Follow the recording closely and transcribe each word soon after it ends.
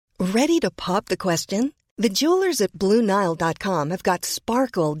Ready to pop the question? The jewelers at BlueNile.com have got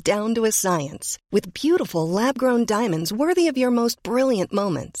sparkle down to a science with beautiful lab-grown diamonds worthy of your most brilliant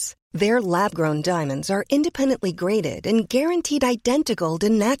moments. Their lab-grown diamonds are independently graded and guaranteed identical to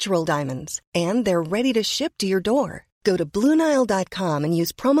natural diamonds, and they're ready to ship to your door. Go to BlueNile.com and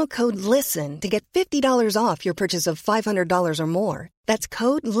use promo code LISTEN to get $50 off your purchase of $500 or more. That's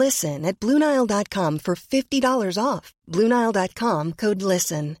code LISTEN at BlueNile.com for $50 off. BlueNile.com, code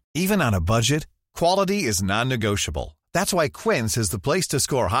LISTEN. Even on a budget, quality is non-negotiable. That's why Quince is the place to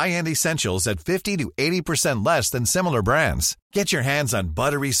score high-end essentials at 50 to 80% less than similar brands. Get your hands on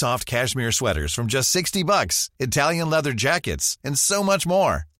buttery soft cashmere sweaters from just $60, Italian leather jackets, and so much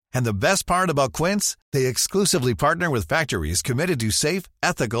more. And the best part about Quince, they exclusively partner with factories committed to safe,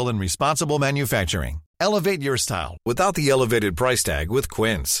 ethical, and responsible manufacturing. Elevate your style without the elevated price tag with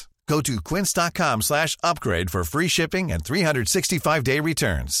Quince. Go to quince.com/upgrade for free shipping and 365-day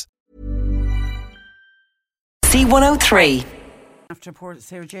returns. C103. After poor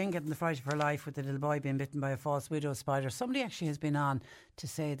Sarah Jane getting the fright of her life with the little boy being bitten by a false widow spider, somebody actually has been on to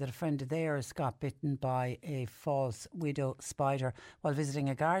say that a friend of theirs got bitten by a false widow spider while visiting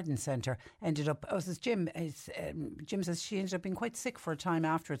a garden centre. Ended up, Jim says she ended up being quite sick for a time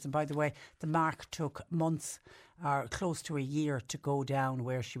afterwards. And by the way, the mark took months or close to a year to go down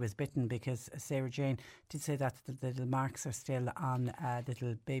where she was bitten, because Sarah Jane did say that the little marks are still on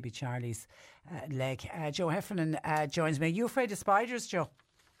little baby Charlie's leg. Joe Heffernan joins me. Are you afraid of spiders, Joe?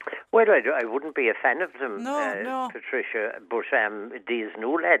 Well, I wouldn't be a fan of them, no. Patricia, but these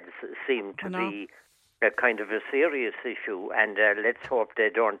new lads seem to be a kind of a serious issue, and let's hope they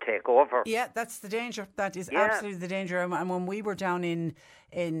don't take over. Yeah, that's the danger. That is absolutely the danger. And when we were down in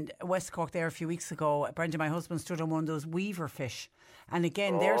West Cork there a few weeks ago, Brenda, my husband, stood on one of those weaver fish. And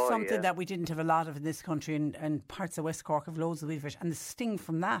again, there's something that we didn't have a lot of in this country, and parts of West Cork have loads of weaver fish. And the sting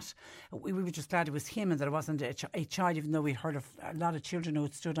from that, we were just glad it was him and that it wasn't a child, even though we'd heard of a lot of children who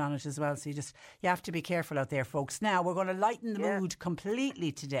had stood on it as well. So you have to be careful out there, folks. Now, we're going to lighten the mood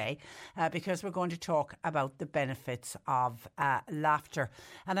completely today because we're going to talk about the benefits of laughter.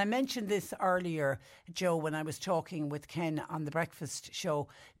 And I mentioned this earlier, Joe, when I was talking with Ken on the breakfast show.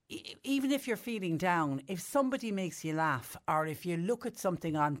 Even if you're feeling down, if somebody makes you laugh, or if you look at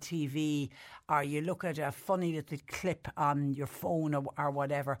something on TV, or you look at a funny little clip on your phone or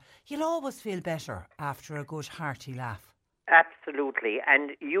whatever, you'll always feel better after a good hearty laugh. Absolutely.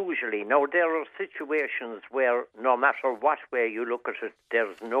 And usually, now there are situations where no matter what way you look at it,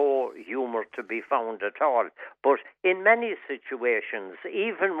 there's no humour to be found at all. But in many situations,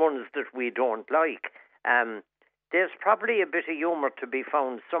 even ones that we don't like, there's probably a bit of humour to be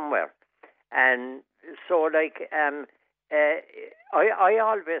found somewhere. And so, I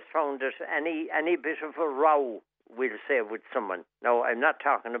always found that any bit of a row, we'll say, with someone. Now, I'm not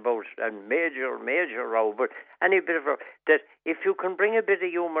talking about a major row, but any bit of a... that if you can bring a bit of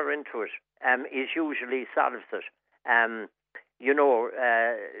humour into it, it usually solves it. And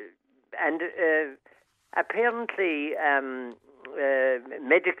apparently,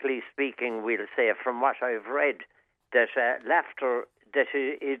 medically speaking, we'll say, from what I've read, that laughter, that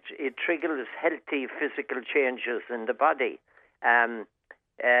it triggers healthy physical changes in the body.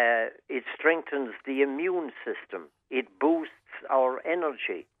 It strengthens the immune system. It boosts our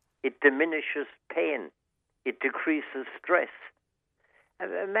energy. It diminishes pain. It decreases stress.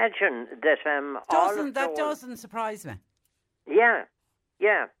 Imagine that that doesn't surprise me. Yeah.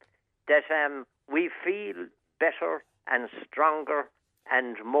 That we feel better and stronger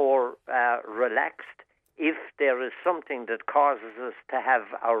and more relaxed if there is something that causes us to have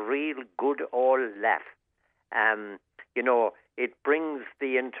a real good old laugh. It brings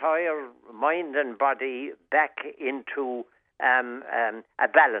the entire mind and body back into a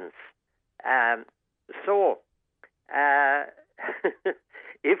balance.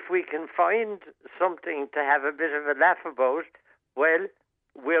 If we can find something to have a bit of a laugh about, well,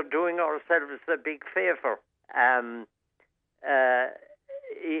 we're doing ourselves a big favour.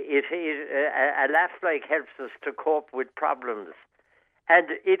 A laugh helps us to cope with problems, and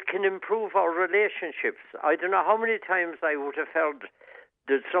it can improve our relationships. I don't know how many times I would have heard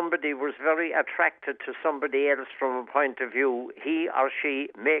that somebody was very attracted to somebody else from a point of view, he or she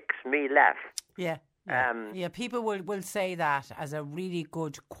makes me laugh. People will say that as a really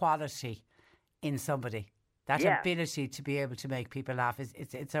good quality in somebody. That ability to be able to make people laugh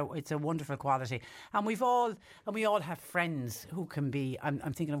it's a wonderful quality, and we all have friends who can be. I'm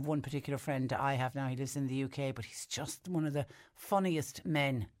thinking of one particular friend I have now. He lives in the UK, but he's just one of the funniest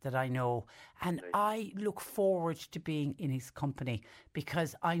men that I know, and I look forward to being in his company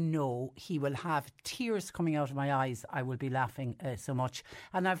because I know he will have tears coming out of my eyes. I will be laughing so much,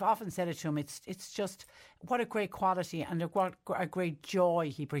 and I've often said it to him. It's just what a great quality and what a great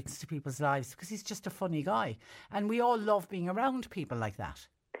joy he brings to people's lives because he's just a funny guy. And we all love being around people like that.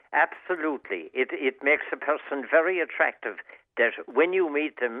 Absolutely. It makes a person very attractive that when you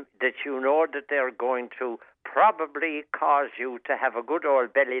meet them, that you know that they're going to probably cause you to have a good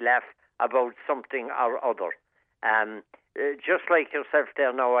old belly laugh about something or other. Just like yourself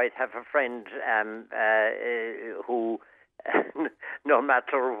there now, I'd have a friend who, no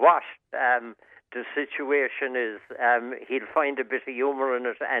matter what the situation is, he'll find a bit of humour in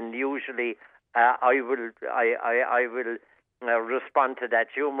it, and usually I will respond to that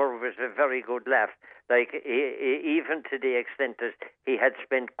humour with a very good laugh. Like even to the extent that he had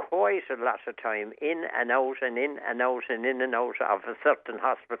spent quite a lot of time in and out and in and out and in and out of a certain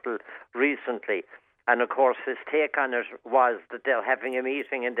hospital recently. And of course his take on it was that they're having a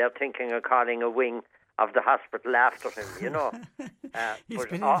meeting and they're thinking of calling a wing of the hospital after him, you know.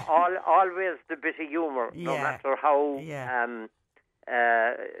 But always the bit of humour, no matter how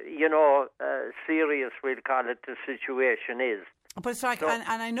serious we'll call it the situation is. But it's like, so, and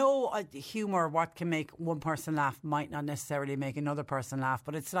I know humour, what can make one person laugh might not necessarily make another person laugh,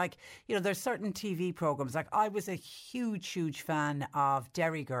 but it's like, there's certain TV programmes, like I was a huge fan of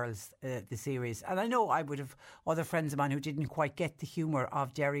Derry Girls, the series, and I know I would have other friends of mine who didn't quite get the humour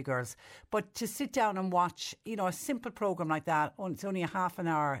of Derry Girls, but to sit down and watch, a simple programme like that, it's only a half an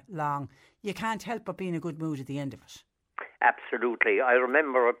hour long, you can't help but be in a good mood at the end of it. Absolutely. I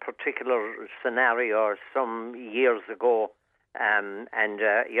remember a particular scenario some years ago, and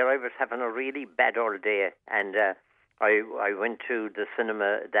here I was having a really bad old day, and I went to the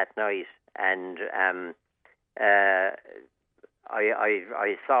cinema that night, and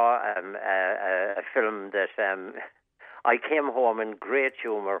I saw a film that I came home in great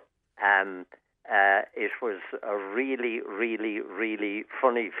humour. It was a really, really, really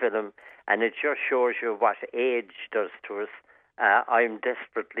funny film, and it just shows you what age does to us. I'm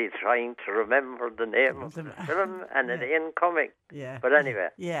desperately trying to remember the name of the film, and it ain't coming. Yeah. But anyway.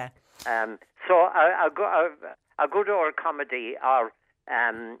 Yeah. So a good old comedy or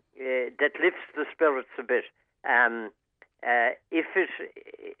that lifts the spirits a bit.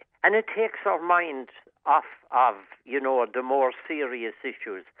 It takes our mind off of the more serious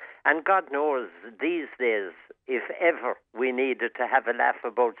issues. And God knows these days, if ever we needed to have a laugh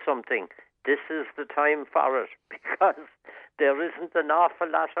about something, this is the time for it, because there isn't an awful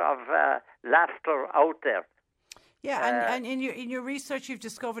lot of laughter out there. Yeah, and in your research you've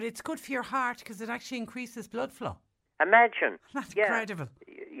discovered it's good for your heart because it actually increases blood flow. Imagine. That's incredible.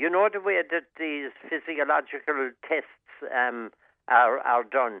 You know the way that these physiological tests are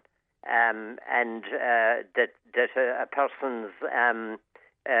done, and that a person's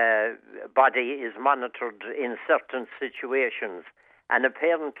body is monitored in certain situations, and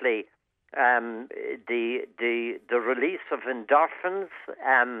apparently the release of endorphins,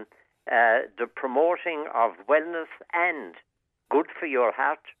 the promoting of wellness, and good for your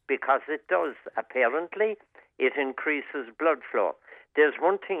heart, because it does, apparently, it increases blood flow. There's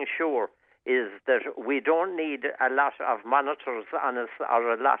one thing sure, is that we don't need a lot of monitors on us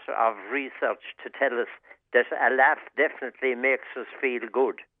or a lot of research to tell us that a laugh definitely makes us feel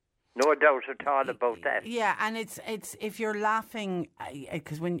good. No doubt at all about that. Yeah, and it's if you're laughing,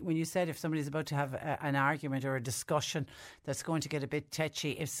 because when you said if somebody's about to have an argument or a discussion that's going to get a bit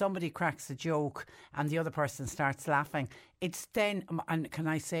tetchy, if somebody cracks a joke and the other person starts laughing, it's then, and can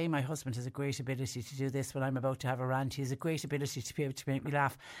I say my husband has a great ability to do this when I'm about to have a rant. He has a great ability to be able to make me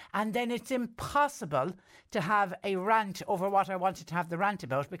laugh. And then it's impossible to have a rant over what I wanted to have the rant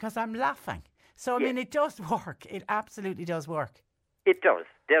about because I'm laughing. So, I mean, it does work. It absolutely does work. It does.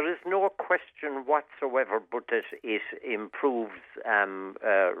 There is no question whatsoever but that it improves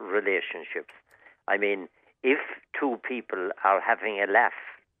relationships. I mean, if two people are having a laugh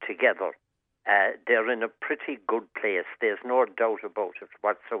together, they're in a pretty good place. There's no doubt about it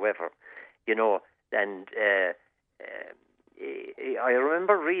whatsoever. And I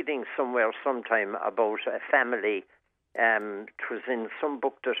remember reading somewhere sometime about a family. It was in some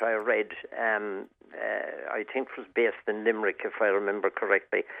book that I read, I think it was based in Limerick, if I remember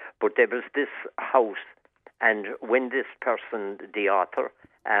correctly. But there was this house, and when this person, the author,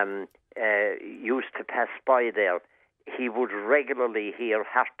 used to pass by there, he would regularly hear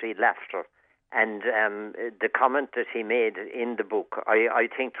hearty laughter. And the comment that he made in the book, I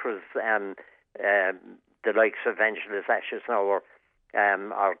think was the likes of Angeles Ashes now, or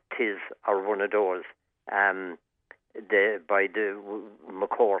Tiz, or one of those, by the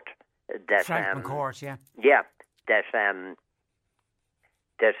McCourt. That, Frank McCourt, yeah. Yeah, that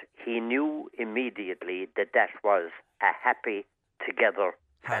he knew immediately that was a happy together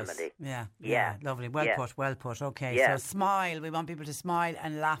family. Yeah, lovely. Well put. Okay, so smile. We want people to smile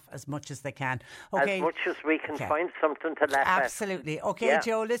and laugh as much as they can. Okay, as much as we can find something to laugh at. Absolutely. Okay,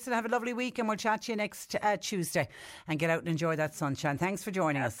 Joe, listen, have a lovely week, and we'll chat to you next Tuesday, and get out and enjoy that sunshine. Thanks for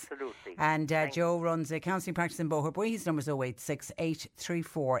joining us. Absolutely. And Joe runs a counselling practice in Bohart Boy. His number is 086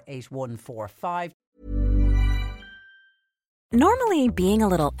 834 8145. Normally, being a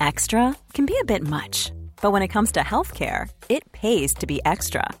little extra can be a bit much. But when it comes to healthcare, it pays to be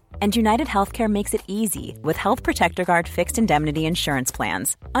extra. And United Healthcare makes it easy with Health Protector Guard fixed indemnity insurance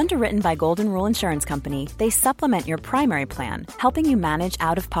plans. Underwritten by Golden Rule Insurance Company, they supplement your primary plan, helping you manage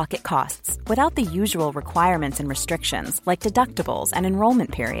out-of-pocket costs without the usual requirements and restrictions like deductibles and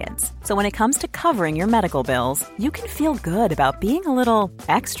enrollment periods. So when it comes to covering your medical bills, you can feel good about being a little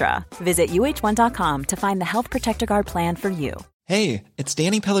extra. Visit UH1.com to find the Health Protector Guard plan for you. Hey, it's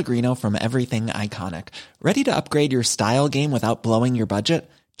Danny Pellegrino from Everything Iconic. Ready to upgrade your style game without blowing your budget?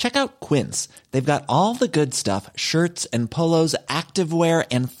 Check out Quince. They've got all the good stuff, shirts and polos, activewear,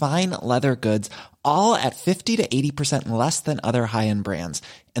 and fine leather goods, all at 50 to 80% less than other high-end brands.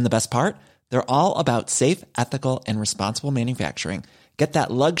 And the best part? They're all about safe, ethical, and responsible manufacturing. Get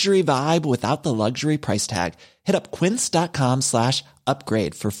that luxury vibe without the luxury price tag. Hit up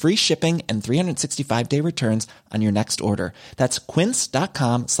quince.com/upgrade for free shipping and 365-day returns on your next order. That's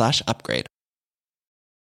quince.com/upgrade.